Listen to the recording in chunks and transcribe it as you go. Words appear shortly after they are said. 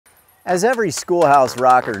As every schoolhouse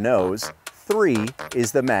rocker knows, 3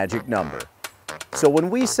 is the magic number. So when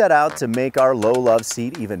we set out to make our Low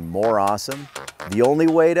Loveseat even more awesome, the only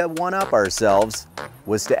way to one-up ourselves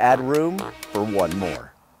was to add room for one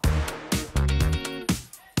more.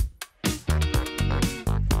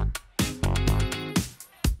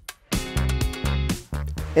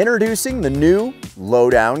 Introducing the new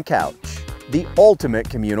Lowdown Couch, the ultimate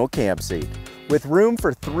communal camp seat, with room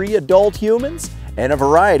for 3 adult humans and a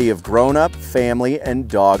variety of grown-up, family, and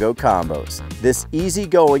doggo combos. This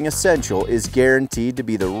easygoing essential is guaranteed to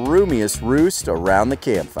be the roomiest roost around the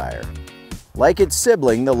campfire. Like its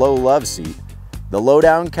sibling, the Low Loveseat, the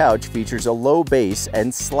Lowdown Couch features a low base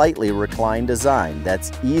and slightly reclined design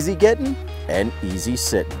that's easy getting and easy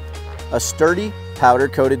sitting. A sturdy,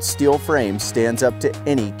 powder-coated steel frame stands up to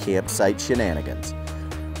any campsite shenanigans,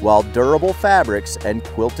 while durable fabrics and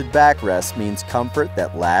quilted backrest means comfort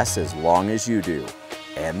that lasts as long as you do,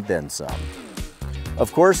 and then some.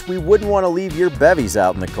 Of course, we wouldn't want to leave your bevies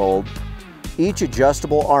out in the cold. Each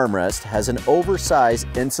adjustable armrest has an oversized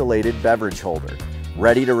insulated beverage holder,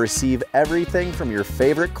 ready to receive everything from your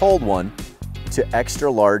favorite cold one to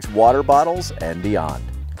extra large water bottles and beyond.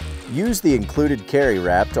 Use the included carry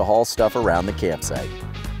wrap to haul stuff around the campsite.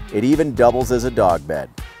 It even doubles as a dog bed,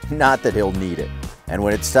 not that he'll need it. And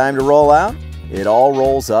when it's time to roll out, it all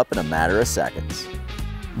rolls up in a matter of seconds.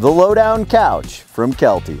 The Lowdown Couch from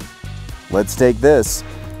Kelty. Let's take this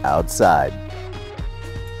outside.